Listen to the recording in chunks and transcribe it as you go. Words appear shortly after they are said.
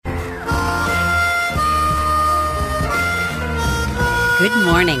Good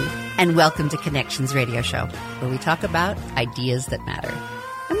morning, and welcome to Connections Radio Show, where we talk about ideas that matter.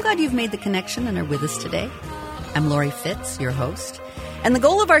 I'm glad you've made the connection and are with us today. I'm Lori Fitz, your host, and the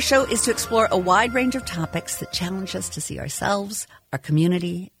goal of our show is to explore a wide range of topics that challenge us to see ourselves, our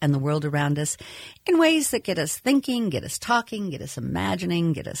community, and the world around us in ways that get us thinking, get us talking, get us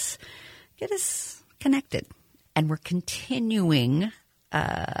imagining, get us connected. And we're continuing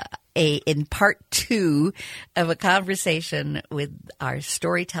in part 2 of a conversation with our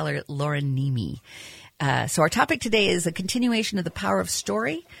storyteller, Lauren Niemi. So our topic today is a continuation of the power of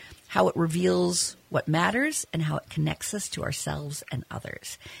story, how it reveals what matters, and how it connects us to ourselves and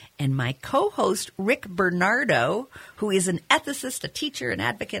others. And my co-host, Rick Bernardo, who is an ethicist, a teacher, an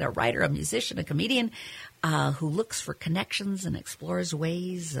advocate, a writer, a musician, a comedian, who looks for connections and explores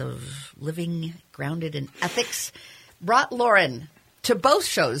ways of living grounded in ethics, brought Lauren to both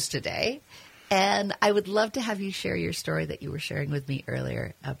shows today. And I would love to have you share your story that you were sharing with me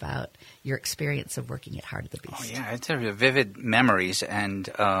earlier about your experience of working at Heart of the Beast. Oh, yeah. It's vivid memories. And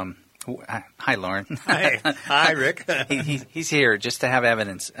hi, Lauren. Hi, Rick. He's here just to have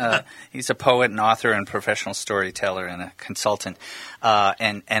evidence. He's a poet and author and professional storyteller and a consultant.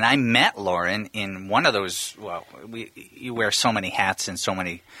 And I met Lauren in one of those, you wear so many hats and so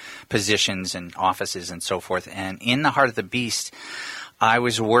many positions and offices and so forth. And in the Heart of the Beast, I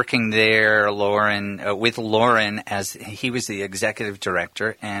was working there, with Lauren, as he was the executive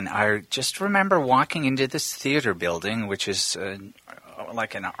director, and I just remember walking into this theater building, which is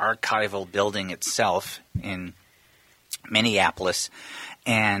like an archival building itself in Minneapolis,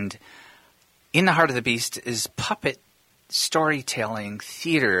 and in the Heart of the Beast is puppet storytelling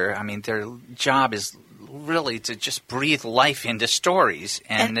theater. I mean, their job is really to just breathe life into stories.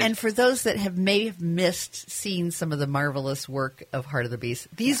 And for those that may have missed seeing some of the marvelous work of Heart of the Beast,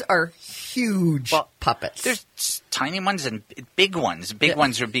 these are huge puppets. There's tiny ones and big ones. Big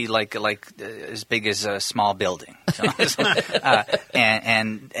ones would be like as big as a small building. So,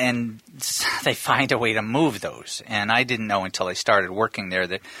 and they find a way to move those. And I didn't know until I started working there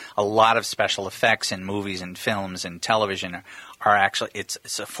that a lot of special effects in movies and films and television are actually,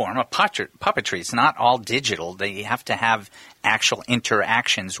 it's a form of puppetry. It's not all digital. They have to have actual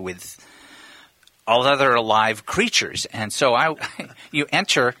interactions with all other alive creatures. And so you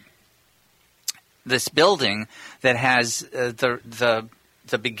enter this building that has the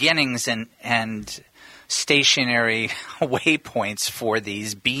beginnings and stationary waypoints for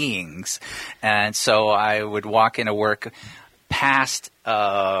these beings. And so I would walk into work past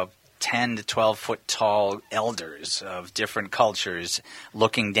 10 to 12 foot tall elders of different cultures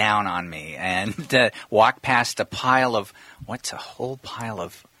looking down on me, and walk past a pile of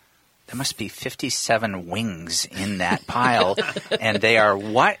there must be 57 wings in that pile. And they are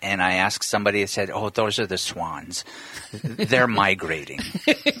what? And I asked somebody, I said, oh, those are the swans. They're migrating.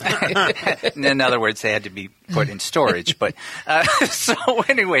 In other words, they had to be put in storage. But so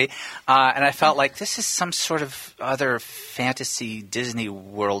anyway, and I felt like this is some sort of other fantasy Disney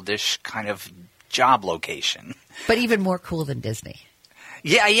World-ish kind of job location. But even more cool than Disney.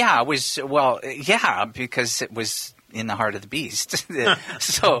 Yeah, it was, because it was in the Heart of the Beast.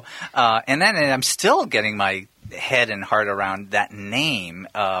 So, and then I'm still getting my head and heart around that name,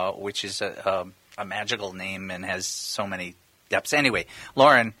 which is a magical name and has so many depths. Anyway,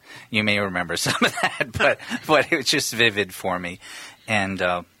 Lauren, you may remember some of that, but it was just vivid for me. And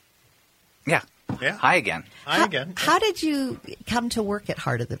hi again. Hi again. How did you come to work at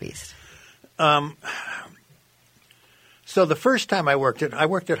Heart of the Beast? So the first time I worked at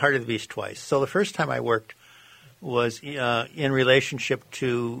Heart of the Beast twice. So the first time I worked was in relationship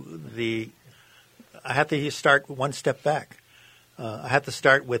to I had to start one step back. I had to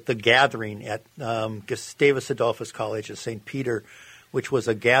start with the gathering at Gustavus Adolphus College at St. Peter, which was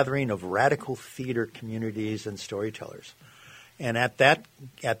a gathering of radical theater communities and storytellers. And at that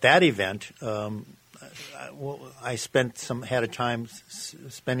event, I spending some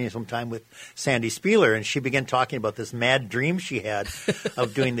time with Sandy Spieler, and she began talking about this mad dream she had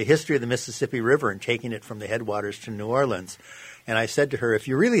of doing the history of the Mississippi River and taking it from the headwaters to New Orleans. And I said to her, if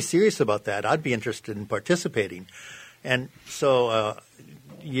you're really serious about that, I'd be interested in participating. And so a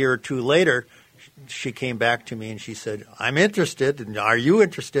year or two later, she came back to me and she said, I'm interested, and are you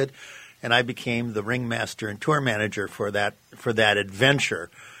interested? And I became the ringmaster and tour manager for that adventure,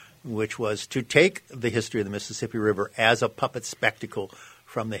 which was to take the history of the Mississippi River as a puppet spectacle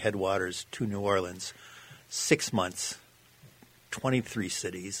from the headwaters to New Orleans. 6 months, 23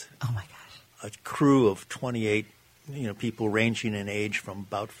 cities. Oh, my gosh. A crew of 28 people ranging in age from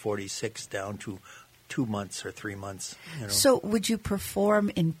about 46 down to 2 months or 3 months. You know. So would you perform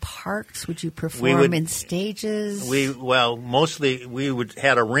in parks? Would you perform in stages? Mostly we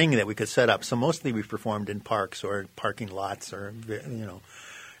had a ring that we could set up. So mostly we performed in parks or parking lots or, you know.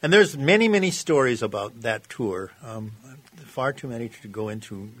 And there's many, many stories about that tour. Far too many to go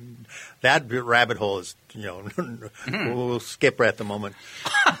into. That rabbit hole is, you know, we'll skip at the moment.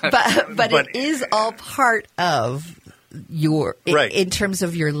 But it is all part of your right. in terms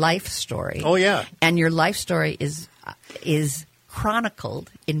of your life story. Oh yeah, and your life story is chronicled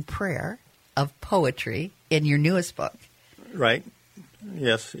in prayer of poetry in your newest book. Right.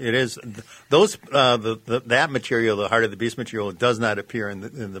 Yes, it is. Those that material, the Heart of the Beast material, does not appear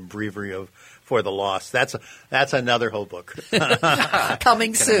in the breviary of For the Lost. That's another whole book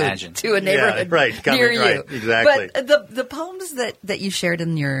coming soon imagine. to a neighborhood near you. Right, exactly. But the poems that you shared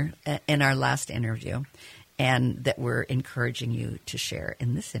in our last interview, and that we're encouraging you to share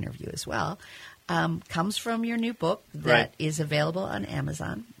in this interview as well, comes from your new book that is available on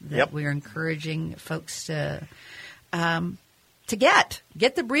Amazon. That we're encouraging folks to get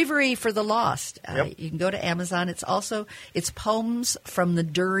the breviary For the Lost. You can go to Amazon. It's poems from the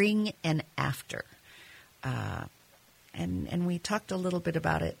during and after, and we talked a little bit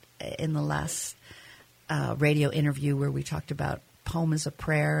about it in the last radio interview where we talked about poem as a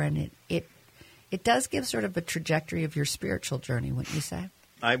prayer, and it does give sort of a trajectory of your spiritual journey, wouldn't you say?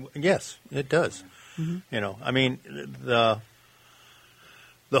 Yes, it does. Mm-hmm. You know, I mean, the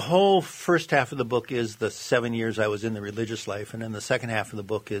whole first half of the book is the 7 years I was in the religious life, and then the second half of the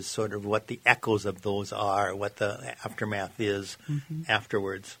book is sort of what the echoes of those are, what the aftermath is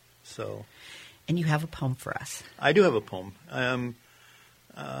afterwards. So, and you have a poem for us. I do have a poem.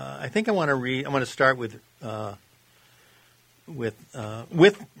 I think I want to read. I want to start with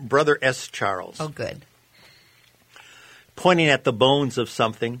Brother S. Charles. Oh, good. Pointing at the bones of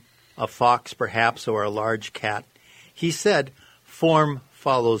something, a fox perhaps or a large cat, he said, "Form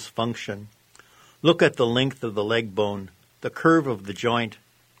follows function. Look at the length of the leg bone, the curve of the joint,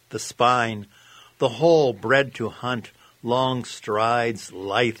 the spine, the whole bred to hunt, long strides,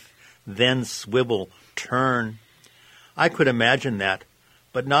 lithe, then swivel, turn. I could imagine that,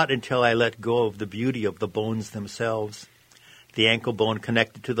 but not until I let go of the beauty of the bones themselves. The ankle bone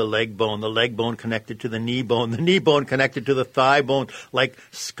connected to the leg bone connected to the knee bone connected to the thigh bone, like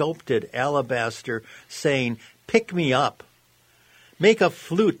sculpted alabaster, saying, 'Pick me up.' Make a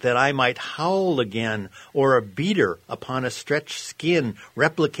flute that I might howl again, or a beater upon a stretched skin,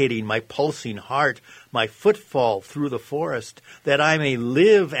 replicating my pulsing heart, my footfall through the forest, that I may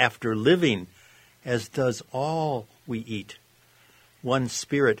live after living, as does all we eat. One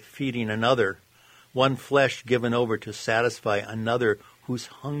spirit feeding another, one flesh given over to satisfy another whose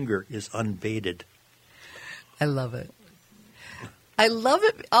hunger is unbated." I love it. I love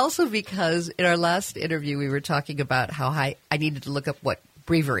it also because in our last interview we were talking about how I needed to look up what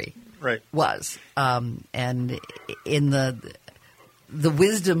breviary was. And in the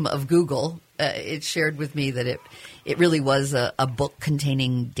wisdom of Google, it shared with me that it really was a book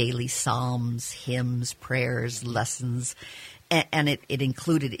containing daily psalms, hymns, prayers, lessons. And it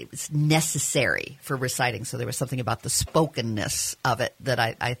included, it was necessary for reciting. So there was something about the spokenness of it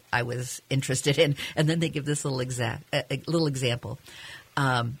that I was interested in. And then they give this little example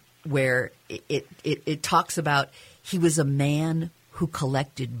where it talks about he was a man who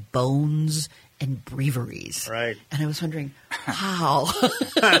collected bones and breviaries. Right. And I was wondering, wow,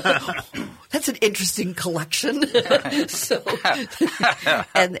 that's an interesting collection. So,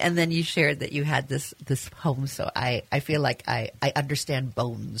 and then you shared that you had this poem. So I feel like I understand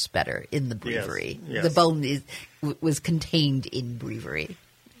bones better in the breviary. Yes. The bone was contained in breviary.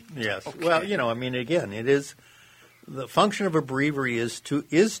 Yes. Okay. Well, you know, I mean, again, it is the function of a breviary is to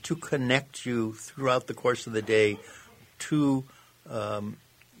connect you throughout the course of the day to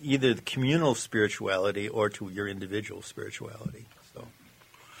either the communal spirituality or to your individual spirituality. So,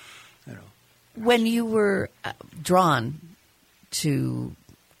 you know, when you were drawn to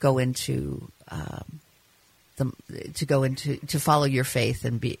go into to follow your faith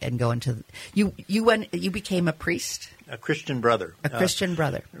and go into you became a priest, a Christian brother,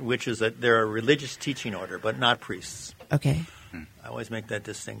 which is they're a religious teaching order, but not priests. Okay, I always make that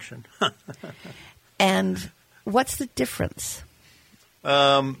distinction. And what's the difference?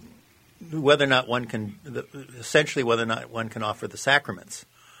 Whether or not one can offer the sacraments.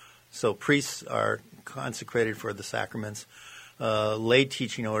 So priests are consecrated for the sacraments. Lay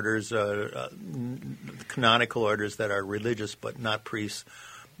teaching orders, canonical orders that are religious but not priests.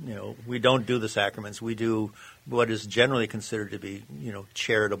 You know, we don't do the sacraments. We do what is generally considered to be, you know,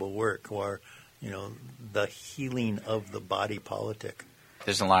 charitable work, or, you know, the healing of the body politic.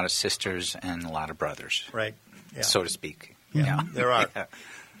 There's a lot of sisters and a lot of brothers, Right. Yeah. so to speak. Yeah. There are. Yeah.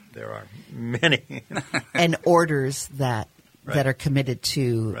 There are many. And orders that Right. are committed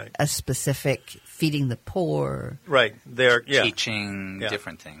to Right. a specific feeding the poor. Right. They're Teaching Yeah.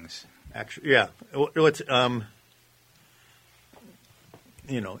 different things. Actually, yeah. It's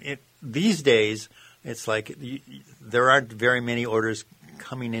these days it's like there aren't very many orders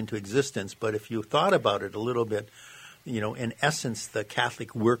coming into existence. But if you thought about it a little bit, in essence, the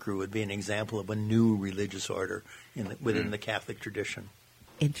Catholic worker would be an example of a new religious order within the Catholic tradition.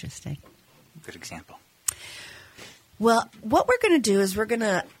 Interesting. Good example. Well, what we're going to do is we're going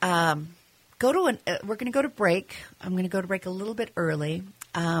to go to break. I'm going to go to break a little bit early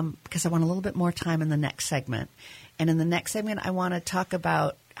because I want a little bit more time in the next segment. And in the next segment, I want to talk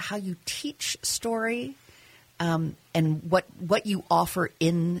about how you teach story and what you offer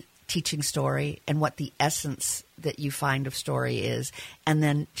in teaching story and what the essence that you find of story is, and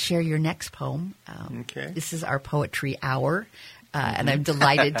then share your next poem. Okay. This is our poetry hour. And I'm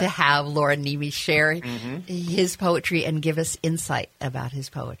delighted to have Loren Niemi share his poetry and give us insight about his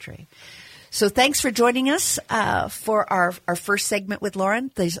poetry. So thanks for joining us for our first segment with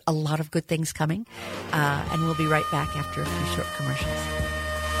Loren. There's a lot of good things coming. And we'll be right back after a few short commercials.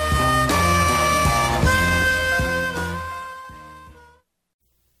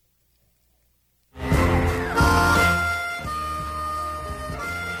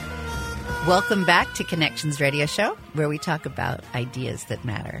 Welcome back to Connections Radio Show, where we talk about ideas that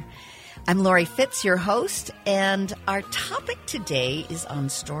matter. I'm Lori Fitz, your host, and our topic today is on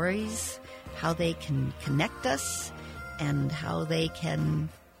stories, how they can connect us, and how they can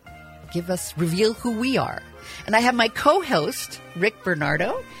reveal who we are. And I have my co-host, Rick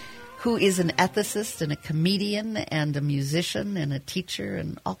Bernardo, who is an ethicist and a comedian and a musician and a teacher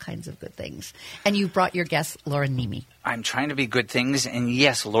and all kinds of good things. And you brought your guest, Loren Niemi. I'm trying to be good things, and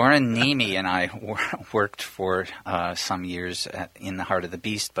yes, Loren Niemi and I worked for some years in the Heart of the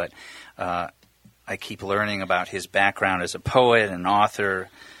Beast, but I keep learning about his background as a poet, an author,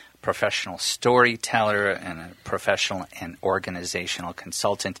 professional storyteller, and a professional and organizational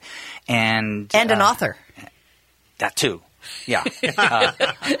consultant. And an author. That too. Yeah. A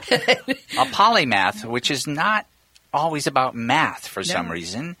polymath, which is not always about math for some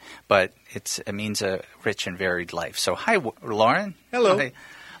reason, but it means a rich and varied life. So hi, Loren. Hello. Hi.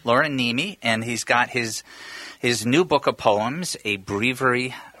 Loren Niemi, and he's got his new book of poems, A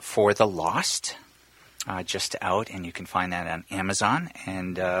Breviary for the Lost, just out, and you can find that on Amazon.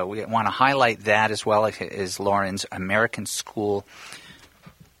 And we want to highlight that as well as Loren's American School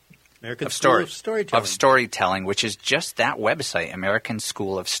of Storytelling, which is just that website,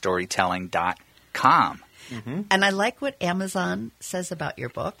 AmericanSchoolofStorytelling.com. Mm-hmm. And I like what Amazon says about your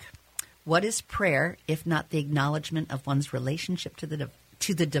book. What is prayer if not the acknowledgement of one's relationship to the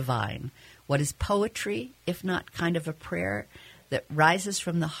divine? What is poetry if not kind of a prayer that rises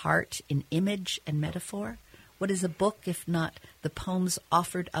from the heart in image and metaphor? What is a book if not the poems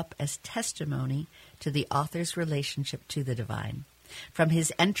offered up as testimony to the author's relationship to the divine? From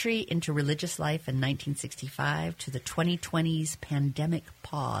his entry into religious life in 1965 to the 2020's pandemic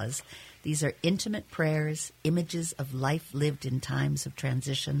pause, these are intimate prayers, images of life lived in times of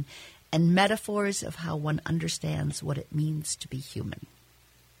transition, and metaphors of how one understands what it means to be human.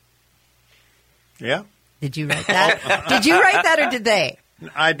 Yeah. Did you write that? Did you write that, or did they?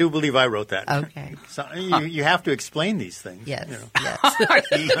 I do believe I wrote that. Okay. So you have to explain these things. Yes. Yes.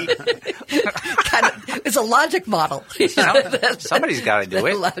 It's a logic model. Somebody's got to do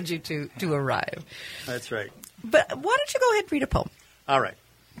it. Allowed you to arrive. That's right. But why don't you go ahead and read a poem? All right.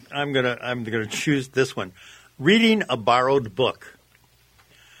 I'm gonna choose this one. Reading a Borrowed Book.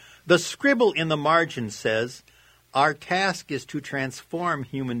 The scribble in the margin says, "Our task is to transform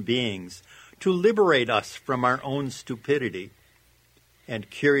human beings, to liberate us from our own stupidity. And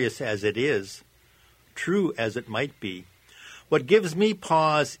curious as it is, true as it might be, what gives me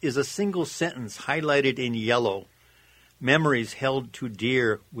pause is a single sentence highlighted in yellow. Memories held too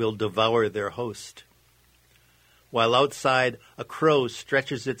dear will devour their host. While outside, a crow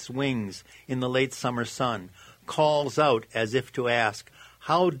stretches its wings in the late summer sun, calls out as if to ask,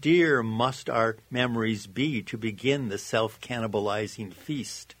 how dear must our memories be to begin the self-cannibalizing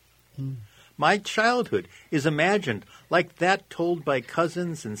feast? My childhood is imagined like that told by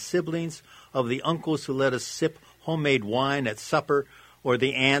cousins and siblings of the uncles who let us sip homemade wine at supper, or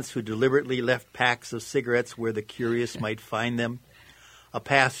the aunts who deliberately left packs of cigarettes where the curious might find them. A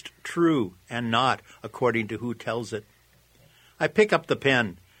past true and not according to who tells it. I pick up the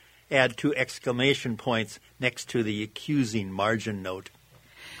pen, add 2 exclamation points next to the accusing margin note.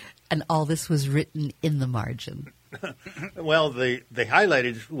 And all this was written in the margin. Well, the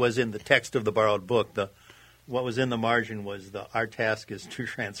highlighted was in the text of the borrowed book. What was in the margin was our task is to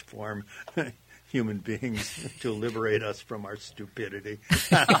transform human beings to liberate us from our stupidity.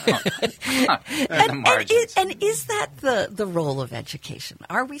 And is that the role of education?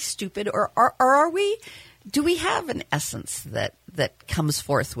 Are we stupid, or are we? Do we have an essence that comes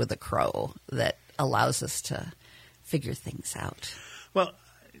forth with a crow that allows us to figure things out? Well,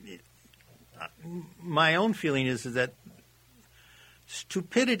 my own feeling is that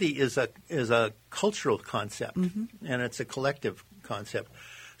stupidity is a cultural concept, and it's a collective concept.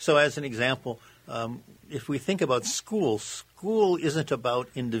 So, as an example, if we think about school isn't about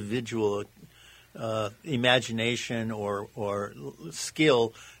individual imagination or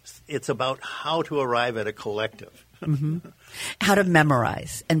skill. It's about how to arrive at a collective. How to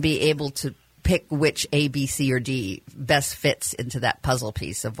memorize and be able to pick which A, B, C, or D best fits into that puzzle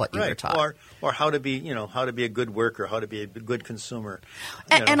piece of what you were taught. Or how to be a good worker, how to be a good consumer.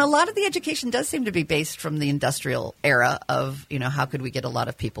 And a lot of the education does seem to be based from the industrial era of, how could we get a lot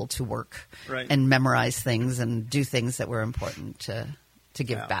of people to work and memorize things and do things that were important to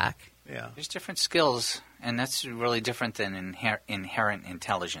give back. Yeah. There's different skills, and that's really different than inherent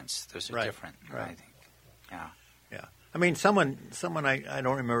intelligence. Those are different, I think. Yeah. Yeah. I mean, someone I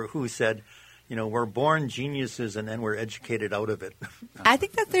don't remember who said, we're born geniuses and then we're educated out of it. I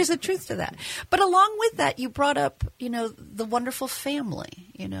think that there's a truth to that. But along with that, you brought up, the wonderful family,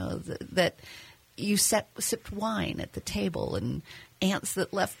 that you sipped wine at the table and aunts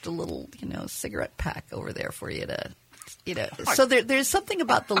that left a little, cigarette pack over there for you to, So there's something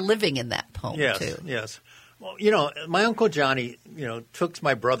about the living in that poem, too. Yes. Well, my Uncle Johnny, took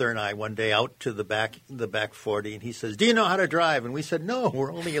my brother and I one day out to the back 40, and he says, "Do you know how to drive?" And we said, "No,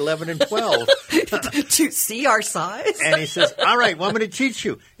 we're only 11 and 12." To see our size? And he says, "All right, well, I'm going to teach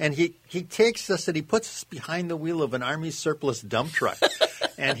you." And he takes us and he puts us behind the wheel of an Army surplus dump truck.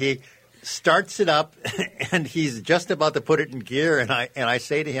 And he starts it up, and he's just about to put it in gear. And I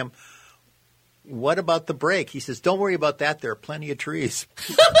say to him, "What about the brake?" He says, "Don't worry about that. There are plenty of trees."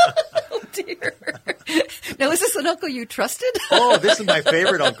 Oh, dear. Now, is this an uncle you trusted? Oh, this is my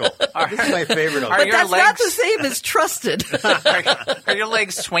favorite uncle. This is my favorite uncle. But that's not the same as trusted. Are your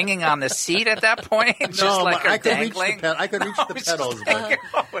legs swinging on the seat at that point? No, I could dangling? reach the pedals.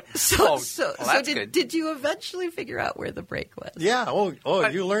 So did you eventually figure out where the brake was? Yeah. Oh,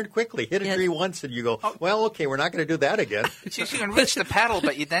 you learned quickly. Hit a tree once and you go, well, okay, we're not going to do that again. You can reach the pedal,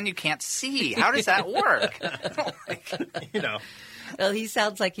 but then you can't see. How does that work? Well, he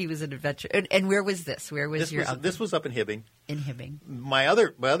sounds like he was an adventurer. And where was this? Where was your uncle? This was up in Hibbing. In Hibbing. My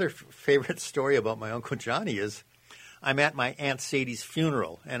other favorite story about my Uncle Johnny is I'm at my Aunt Sadie's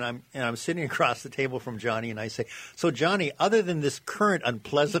funeral, and I'm sitting across the table from Johnny, and I say, "So, Johnny, other than this current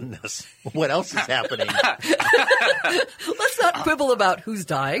unpleasantness, what else is happening?" Let's not quibble about who's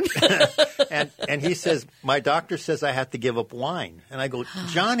dying. and he says, "My doctor says I have to give up wine." And I go,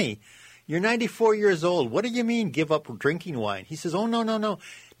 "Johnny, you're 94 years old. What do you mean give up drinking wine?" He says, "Oh, no,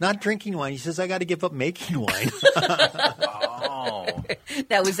 not drinking wine." He says, "I got to give up making wine." Oh.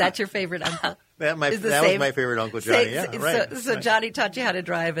 Now, was that your favorite uncle? That was my favorite Uncle Johnny. So Johnny taught you how to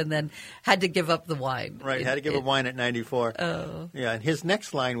drive and then had to give up the wine. Right, had to give up wine at 94. Oh. Yeah, and his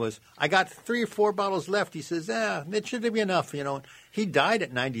next line was, "I got 3 or 4 bottles left." He says, "It should be enough." He died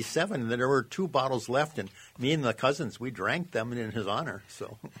at 97, and there were 2 bottles left, and me and the cousins, we drank them in his honor.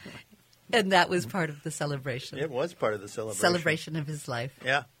 So. And that was part of the celebration. It was part of the celebration. Celebration of his life.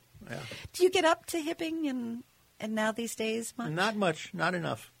 Yeah. Do you get up to Hibbing and now these days much? Not much. Not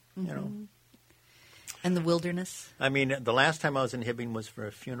enough. And the wilderness? I mean, the last time I was in Hibbing was for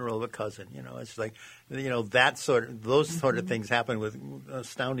a funeral of a cousin. It's like, those sort of things happen with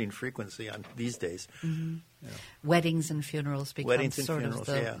astounding frequency on these days. Weddings and funerals become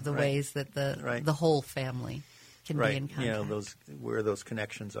the ways that the whole family can be in contact. Where those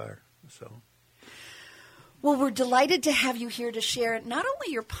connections are. So. Well, we're delighted to have you here to share not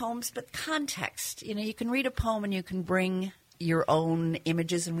only your poems, but context. You can read a poem and you can bring your own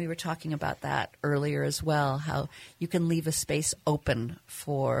images, and we were talking about that earlier as well, how you can leave a space open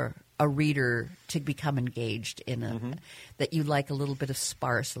for a reader to become engaged in that you like a little bit of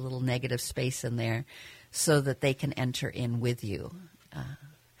sparse, a little negative space in there so that they can enter in with you.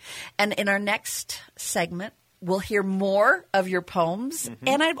 And in our next segment, we'll hear more of your poems,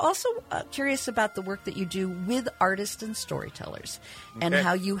 and I'm also curious about the work that you do with artists and storytellers and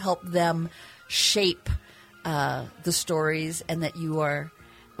how you help them shape the stories, and that you are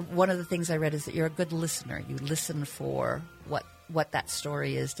 – one of the things I read is that you're a good listener. You listen for what that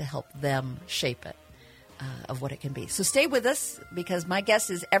story is to help them shape it. of what it can be. So stay with us, because my guess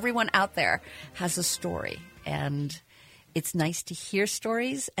is everyone out there has a story, and it's nice to hear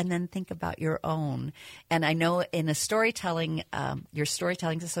stories and then think about your own. And I know in a storytelling, your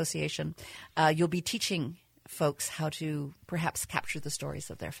Storytelling Association, you'll be teaching folks how to perhaps capture the stories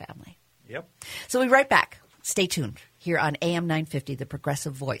of their family. Yep. So we'll be right back. Stay tuned here on AM 950, the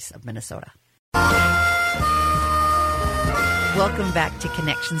progressive voice of Minnesota. Welcome back to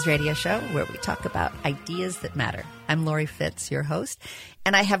Connections Radio Show, where we talk about ideas that matter. I'm Lori Fitz, your host,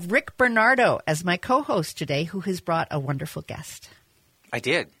 and I have Rick Bernardo as my co-host today, who has brought a wonderful guest. I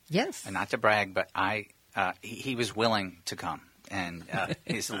did. Yes. And not to brag, but he was willing to come. And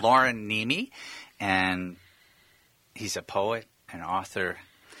he's Lauren Niemi, and he's a poet, an author,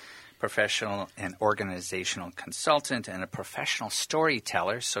 professional and organizational consultant, and a professional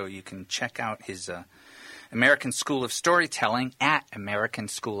storyteller. So you can check out his American School of Storytelling at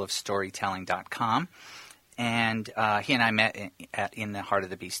americanschoolofstorytelling.com. And he and I met in the Heart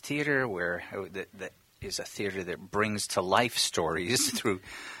of the Beast Theater, where that is a theater that brings to life stories through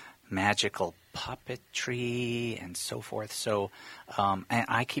magical puppetry and so forth. So and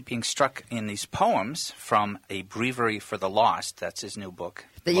I keep being struck in these poems from A Breviary for the Lost. That's his new book.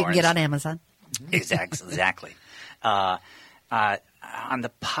 That you can get on Amazon. Exactly. On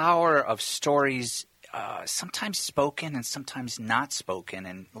the power of stories, sometimes spoken and sometimes not spoken.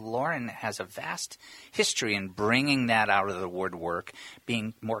 And Lauren has a vast history in bringing that out of the woodwork,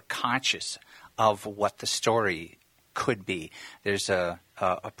 being more conscious of what the story could be. There's a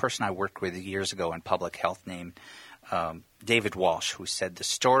person I worked with years ago in public health named David Walsh, who said, "The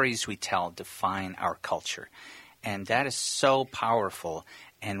stories we tell define our culture." And that is so powerful.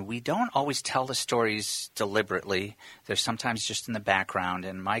 And we don't always tell the stories deliberately. They're sometimes just in the background.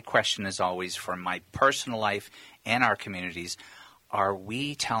 And my question is always, for my personal life and our communities, are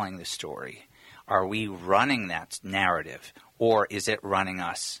we telling the story? Are we running that narrative? Or is it running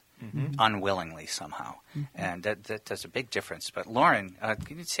us unwillingly somehow? And that does a big difference. But Lauren,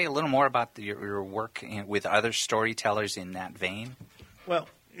 can you say a little more about your work with other storytellers in that vein? Well,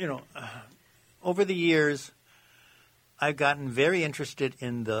 over the years, I've gotten very interested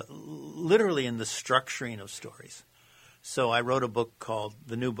in literally in the structuring of stories. So I wrote a book called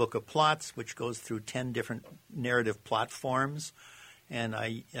The New Book of Plots, which goes through 10 different narrative plot forms. And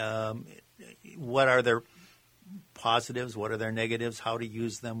what are their positives, what are their negatives, how to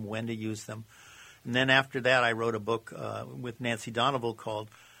use them, when to use them. And then after that, I wrote a book with Nancy Donoval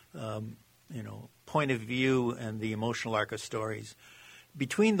called, Point of View and the Emotional Arc of Stories.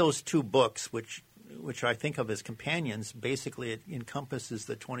 Between those two books, which I think of as companions, basically it encompasses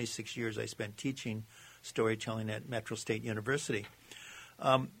the 26 years I spent teaching storytelling at Metro State University.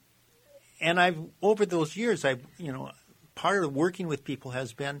 And over those years, part of working with people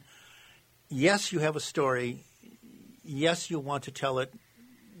has been, yes, you have a story. Yes, you want to tell it.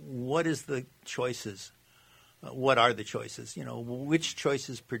 What is the choices? What are the choices? Which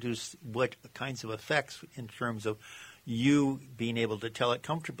choices produce what kinds of effects in terms of you being able to tell it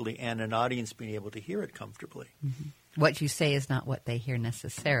comfortably and an audience being able to hear it comfortably. Mm-hmm. What you say is not what they hear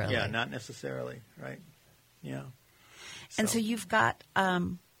necessarily. Yeah, not necessarily, right? Yeah. And so you've got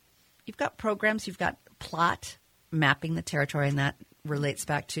programs, you've got plot mapping the territory, and that relates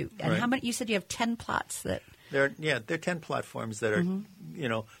back to. And how many? You said you have 10 plots that. There are 10 platforms that are,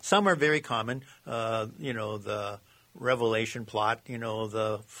 some are very common. The revelation plot,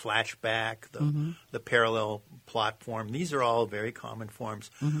 the flashback, the parallel plot form. These are all very common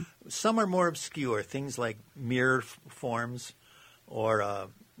forms. Some are more obscure, things like mirror forms, or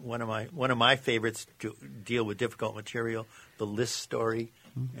one of my favorites to deal with difficult material, the list story.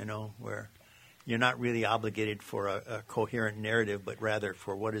 Where you're not really obligated for a coherent narrative, but rather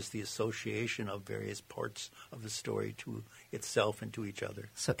for what is the association of various parts of the story to itself and to each other.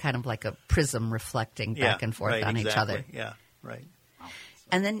 So kind of like a prism reflecting back and forth on each other. Yeah, right.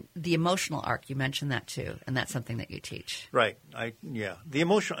 And then the emotional arc, you mentioned that too, and that's something that you teach. Right. The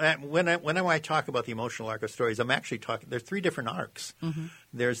emotional. When I talk about the emotional arc of stories, I'm actually talking. There's 3 different arcs.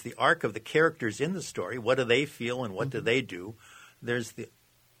 There's the arc of the characters in the story. What do they feel and what do they do? There's the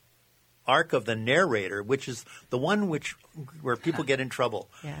arc of the narrator, which is the one where people get in trouble.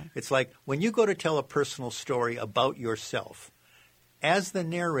 Yeah. It's like when you go to tell a personal story about yourself, as the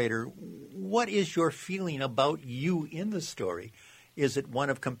narrator, what is your feeling about you in the story? Is it one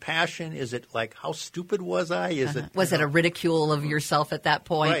of compassion? Is it like, how stupid was I? Was it a ridicule of yourself at that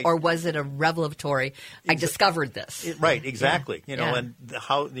point? Right. Or was it a revelatory, I discovered this? Right, exactly. And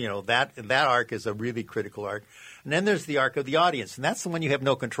how, that arc is a really critical arc. And then there's the arc of the audience, and that's the one you have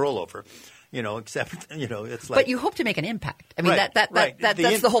no control over. except, it's like. But you hope to make an impact. I mean, Right,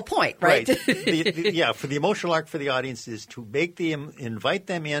 that's the whole point, right? For the emotional arc for the audience is to invite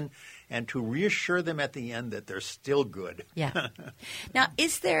them in and to reassure them at the end that they're still good. Yeah. Now,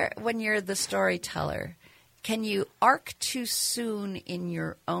 when you're the storyteller, can you arc too soon in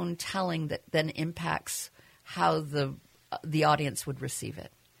your own telling that then impacts how the audience would receive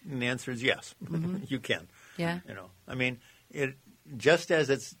it? And the answer is yes. You can. Yeah. I mean, just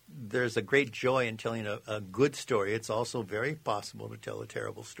as there's a great joy in telling a good story, it's also very possible to tell a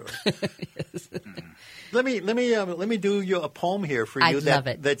terrible story. Yes. Let me do you a poem here for you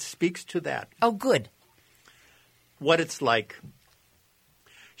that speaks to that. Oh, good. What it's like.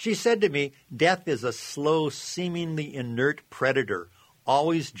 She said to me, "Death is a slow, seemingly inert predator,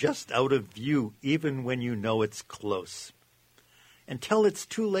 always just out of view, even when you know it's close. Until it's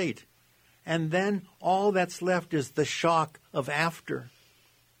too late. And then all that's left is the shock of after."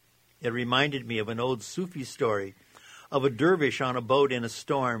 It reminded me of an old Sufi story of a dervish on a boat in a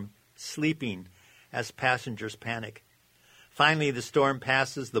storm, sleeping as passengers panic. Finally, the storm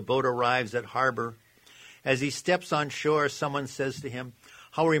passes, the boat arrives at harbor. As he steps on shore, someone says to him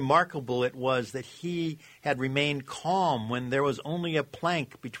how remarkable it was that he had remained calm when there was only a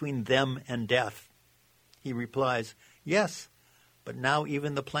plank between them and death. He replies, "Yes, but now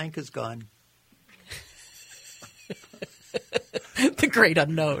even the plank is gone." The great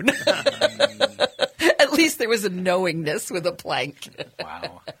unknown. At least there was a knowingness with a plank.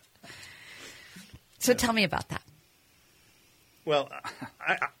 Wow. So tell me about that. Well,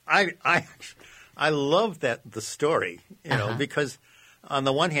 I love the story, because on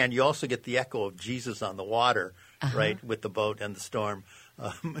the one hand you also get the echo of Jesus on the water, right, with the boat and the storm,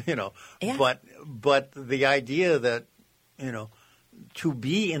 Yeah. But the idea that to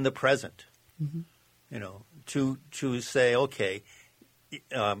be in the present, to say, okay,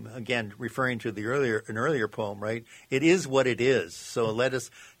 again referring to an earlier poem, right? It is what it is. So let us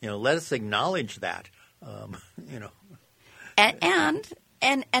acknowledge that, and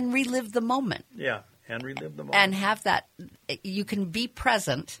relive the moment. Yeah, and relive the moment. And have that. You can be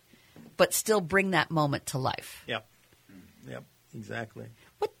present, but still bring that moment to life. Yep, exactly.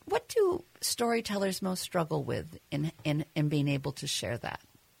 What do storytellers most struggle with in being able to share that?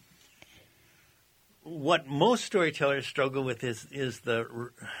 What most storytellers struggle with is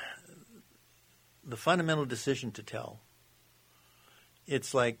the fundamental decision to tell.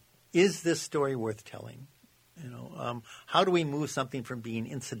 It's like, is this story worth telling? How do we move something from being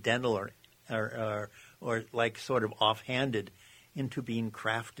incidental or like sort of offhanded into being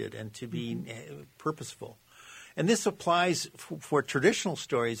crafted and to being purposeful? And this applies for traditional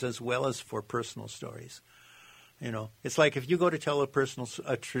stories as well as for personal stories. It's like if you go to tell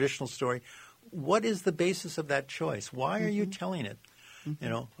a traditional story, what is the basis of that choice? Why are you telling it?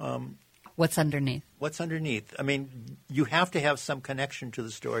 What's underneath? What's underneath? I mean, you have to have some connection to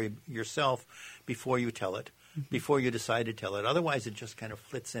the story yourself before you tell it, before you decide to tell it. Otherwise, it just kind of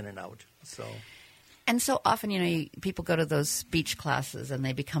flits in and out. And so often, people go to those speech classes and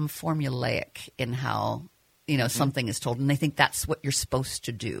they become formulaic in how something is told, and they think that's what you're supposed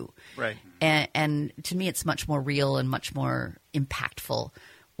to do. Right. And to me, it's much more real and much more impactful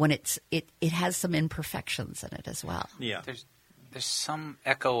when it has some imperfections in it as well. Yeah. There's some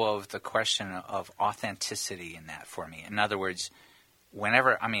echo of the question of authenticity in that for me. In other words,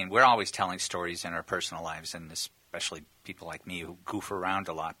 we're always telling stories in our personal lives, and especially people like me who goof around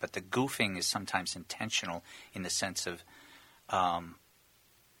a lot, but the goofing is sometimes intentional in the sense of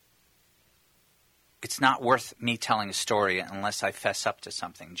it's not worth me telling a story unless I fess up to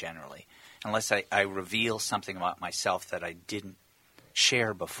something generally, unless I reveal something about myself that I didn't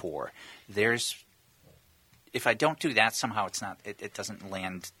share before. If I don't do that, somehow it doesn't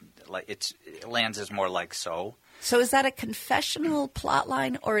land like it lands as more like so. So is that a confessional plot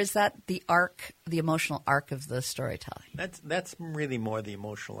line, or is that the emotional arc of the storytelling? That's really more the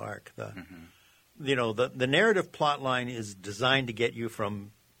emotional arc. The narrative plot line is designed to get you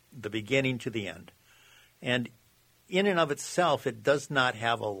from the beginning to the end. And in and of itself, it does not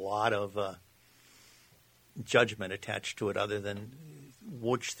have a lot of judgment attached to it other than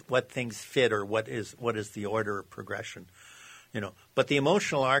what things fit or what is the order of progression. But the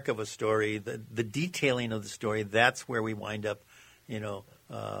emotional arc of a story, the detailing of the story, that's where we wind up,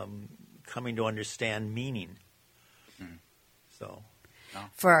 coming to understand meaning. So,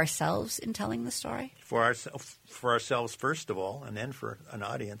 for ourselves in telling the story, for ourselves first of all, and then for an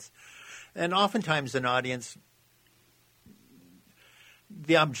audience, and oftentimes an audience.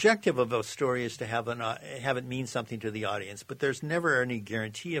 The objective of a story is to have it mean something to the audience, but there's never any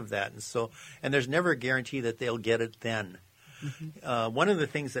guarantee of that, and there's never a guarantee that they'll get it then. One of the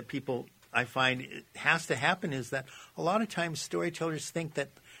things that people I find it has to happen is that a lot of times storytellers think that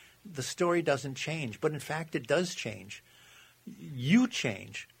the story doesn't change, but in fact it does change. You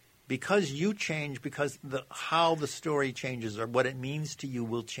change. Because you change, because how the story changes or what it means to you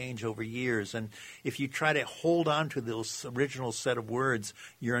will change over years. And if you try to hold on to those original set of words,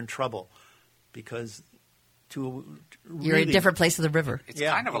 you're in trouble. Because you're in a different place of the river. It's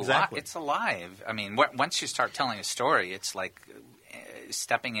kind of it's alive. I mean, once you start telling a story, it's like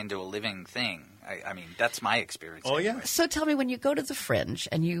stepping into a living thing. I mean, that's my experience. Oh, anyway. yeah. So tell me, when you go to the Fringe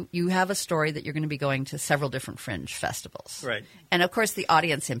and you have a story that you're going to be going to several different Fringe festivals. Right. And, of course, the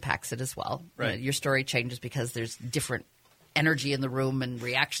audience impacts it as well. Right. Your story changes because there's different energy in the room and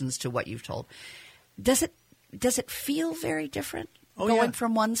reactions to what you've told. Does it feel very different? Going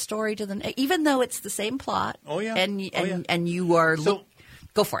from one story to the next, even though it's the same plot. Oh, yeah. And you are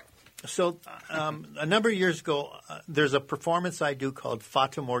go for it. So a number of years ago, there's a performance I do called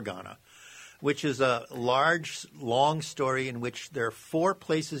Fata Morgana, which is a large, long story in which there are 4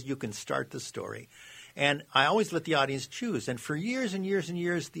 places you can start the story. And I always let the audience choose. And for years and years and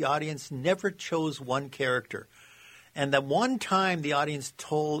years, the audience never chose one character. And the one time the audience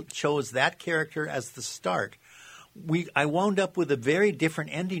chose that character as the start, I wound up with a very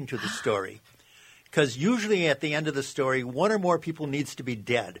different ending to the story. Because usually at the end of the story, one or more people needs to be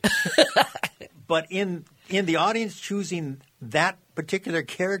dead. But in the audience choosing that particular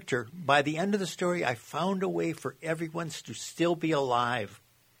character, by the end of the story, I found a way for everyone to still be alive.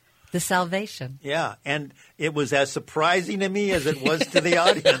 The salvation. Yeah, and it was as surprising to me as it was to the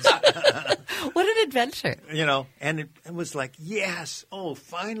audience. What an adventure. And it was like, yes,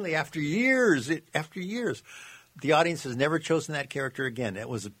 finally, after years. The audience has never chosen that character again. It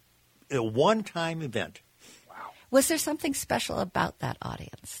was a one-time event. Wow. Was there something special about that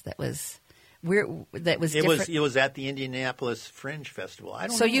audience that was different? It was at the Indianapolis Fringe Festival. I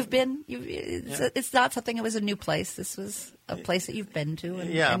don't know. So you've been. It's not something. It was a new place. This was a place that you've been to, and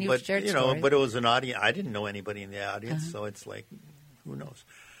you've shared stories. But it was an audience. I didn't know anybody in the audience, so it's like, who knows?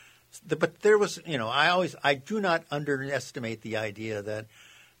 But there was, I do not underestimate the idea that,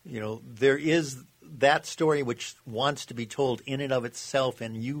 there is that story which wants to be told in and of itself,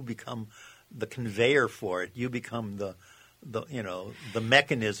 and you become the conveyor for it. You become the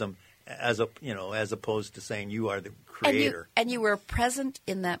mechanism as opposed to saying you are the creator. And you were present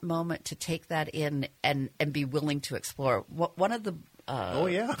in that moment to take that in and be willing to explore. One of the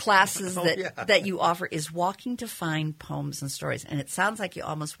classes that you offer is walking to find poems and stories, and it sounds like you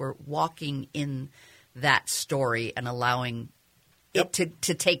almost were walking in that story and allowing it to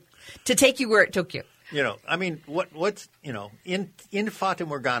take you where it took you. What's in Fata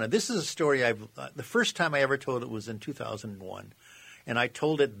Morgana, this is a story the first time I ever told it was in 2001. And I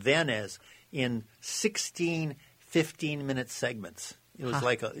told it then as in 16 15-minute segments. It was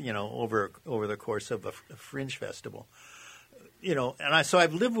like over the course of a Fringe festival. So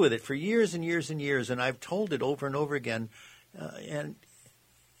I've lived with it for years and years and years, and I've told it over and over again. And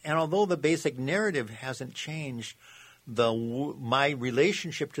although the basic narrative hasn't changed, my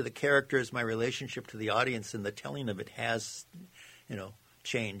relationship to the characters, my relationship to the audience, and the telling of it has,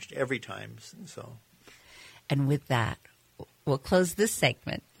 changed every time. So, and with that, we'll close this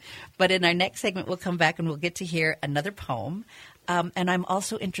segment. But in our next segment, we'll come back and we'll get to hear another poem. And I'm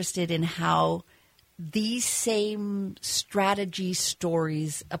also interested in how these same strategy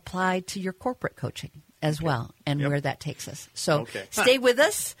stories apply to your corporate coaching as well, and where that takes us. So stay with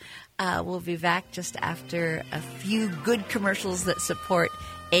us. We'll be back just after a few good commercials that support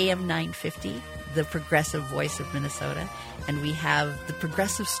AM 950, the progressive voice of Minnesota. And we have the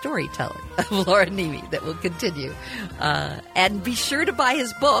progressive storyteller of Laura Niemi that will continue. And be sure to buy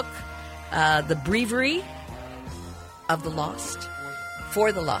his book, The Breviary of the Lost.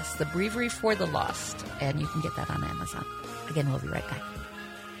 For the Lost. The Breviary for the Lost. And you can get that on Amazon. Again, we'll be right back.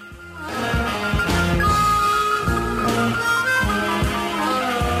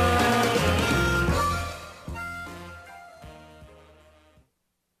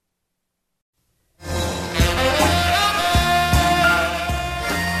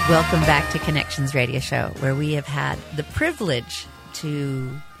 Welcome back to Connections Radio Show, where we have had the privilege to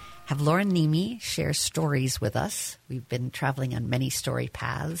have Laura Niemi share stories with us. We've been traveling on many story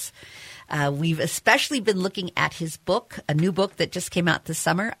paths. We've especially been looking at his book, a new book that just came out this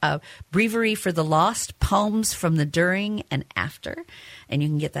summer, Breviary for the Lost, Poems from the During and After. And you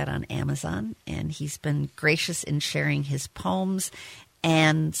can get that on Amazon. And he's been gracious in sharing his poems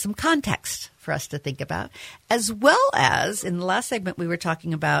and some context for us to think about, as well as in the last segment we were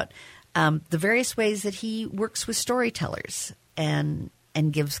talking about the various ways that he works with storytellers and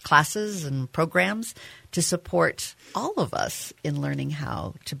and gives classes and programs to support all of us in learning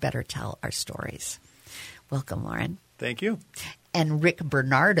how to better tell our stories. Welcome, Lauren. Thank you. And Rick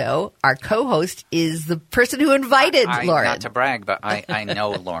Bernardo, our co-host, is the person who invited Lauren. Not to brag, but I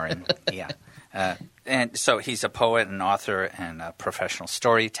know Lauren. Yeah. And so he's a poet and author and a professional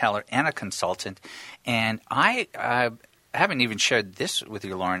storyteller and a consultant. And I haven't even shared this with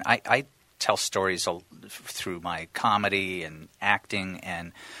you, Lauren. I tell stories through my comedy and acting,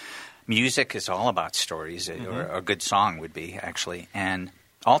 and music is all about stories, or a good song would be, actually. And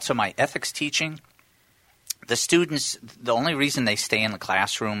also my ethics teaching. The students, the only reason they stay in the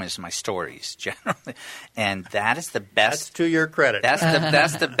classroom is my stories, generally, and that is the best. That's to your credit.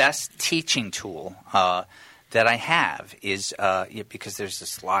 That's the best teaching tool that I have, is because there's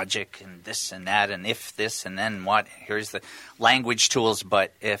this logic and this and that, and if this and then what. Here's the language tools,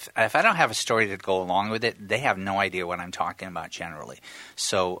 but if I don't have a story to go along with it, they have no idea what I'm talking about generally.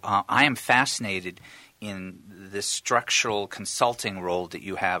 So I am fascinated in this structural consulting role that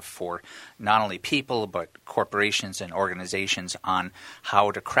you have for not only people but corporations and organizations on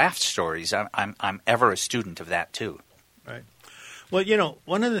how to craft stories. I'm ever a student of that too. Right. Well,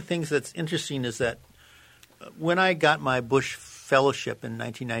 one of the things that's interesting is that when I got my Bush Fellowship in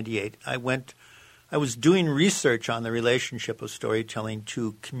 1998, I was doing research on the relationship of storytelling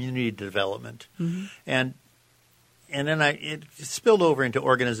to community development, and then it spilled over into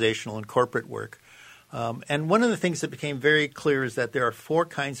organizational and corporate work. And one of the things that became very clear is that there are 4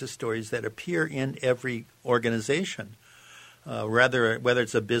 kinds of stories that appear in every organization, whether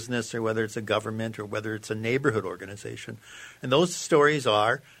it's a business or whether it's a government or whether it's a neighborhood organization. And those stories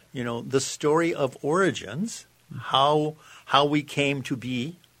are, the story of origins, how we came to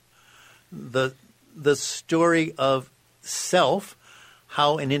be, the story of self,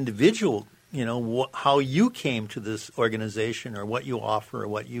 how an individual, how you came to this organization or what you offer or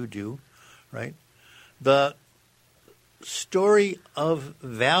what you do, right? The story of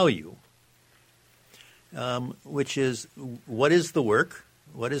value, which is what is the work,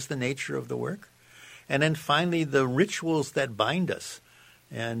 what is the nature of the work, and then finally the rituals that bind us.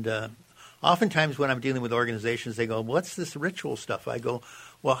 And oftentimes when I'm dealing with organizations, they go, "What's this ritual stuff?" I go,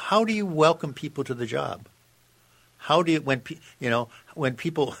 "Well, how do you welcome people to the job? How do you when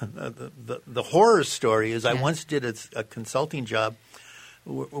people the horror story is I once did a consulting job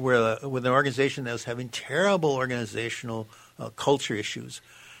with an organization that was having terrible organizational culture issues.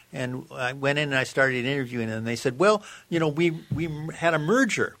 And I went in and I started interviewing them, and they said, well, we had a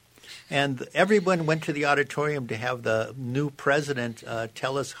merger. And everyone went to the auditorium to have the new president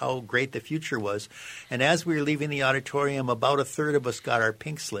tell us how great the future was. And as we were leaving the auditorium, about a third of us got our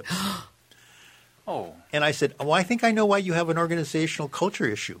pink slips. Oh. And I said, I think I know why you have an organizational culture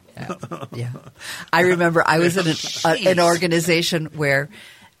issue. Yeah. I remember I was in an organization where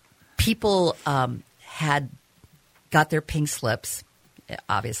people had got their pink slips,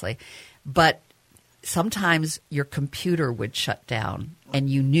 obviously, but sometimes your computer would shut down and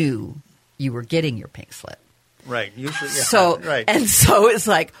you knew you were getting your pink slip. Right. Usually, yeah. So, right. And so it's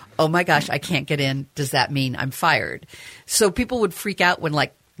like, oh my gosh, I can't get in. Does that mean I'm fired? So people would freak out when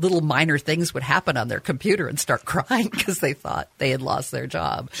little minor things would happen on their computer and start crying because they thought they had lost their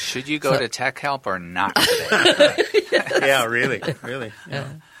job. Should you go to Tech Help or not today? Yes. Yeah, really.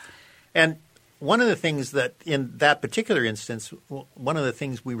 Yeah. And one of the things that in that particular instance, one of the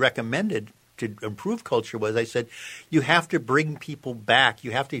things we recommended to improve culture was I said, you have to bring people back. You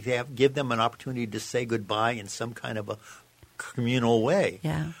have to give them an opportunity to say goodbye in some kind of a communal way.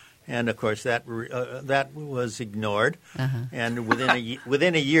 Yeah. And of course, that was ignored. And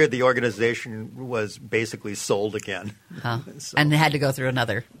within a year, the organization was basically sold again. So, and they had to go through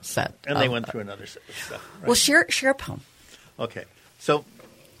another set. And they went through another set of stuff. Right? Well, share a poem. Okay, so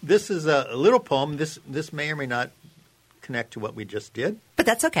this is a little poem. This may or may not connect to what we just did. But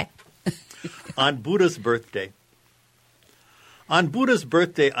that's okay. On Buddha's birthday. On Buddha's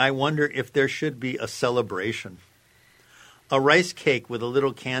birthday, I wonder if there should be a celebration. A rice cake with a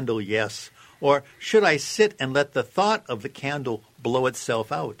little candle, yes. Or should I sit and let the thought of the candle blow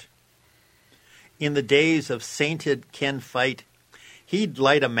itself out? In the days of sainted Ken Fight, he'd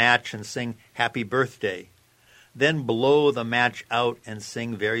light a match and sing Happy Birthday, then blow the match out and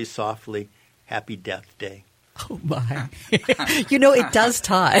sing very softly Happy Death Day. Oh, my. It does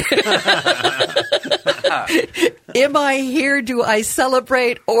tie. Am I here? Do I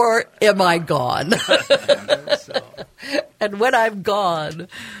celebrate? Or am I gone? And when I'm gone,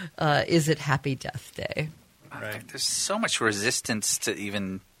 is it Happy Death Day? Right. There's so much resistance to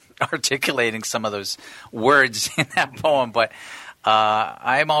even articulating some of those words in that poem, but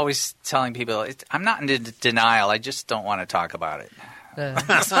I'm always telling people I'm not in denial. I just don't want to talk about it. Well,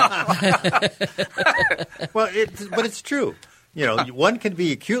 but it's true. One can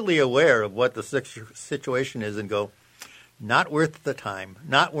be acutely aware of what the situation is and go, not worth the time,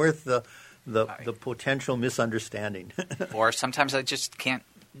 not worth the potential misunderstanding. Or sometimes I just can't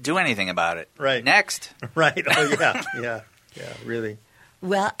do anything about it. Right. Next. Right. Oh, yeah, really.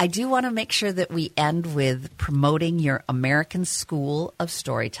 Well, I do want to make sure that we end with promoting your American School of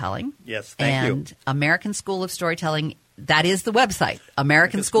Storytelling. Yes, thank you. And American School of Storytelling, that is the website,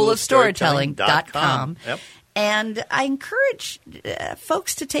 AmericanSchoolOfStorytelling.com. Yep. And I encourage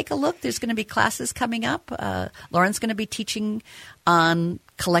folks to take a look. There's going to be classes coming up. Lauren's going to be teaching on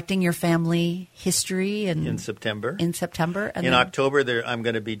collecting your family history in September. And in October, I'm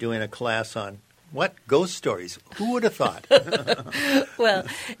going to be doing a class on ghost stories. Who would have thought? Well,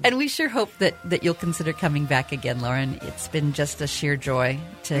 and we sure hope that you'll consider coming back again, Lauren. It's been just a sheer joy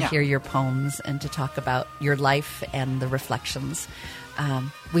to hear your poems and to talk about your life and the reflections.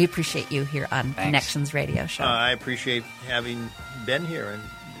 We appreciate you here on Connections Radio Show. I appreciate having been here and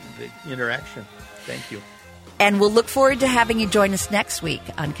the interaction. Thank you. And we'll look forward to having you join us next week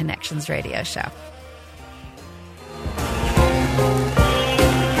on Connections Radio Show.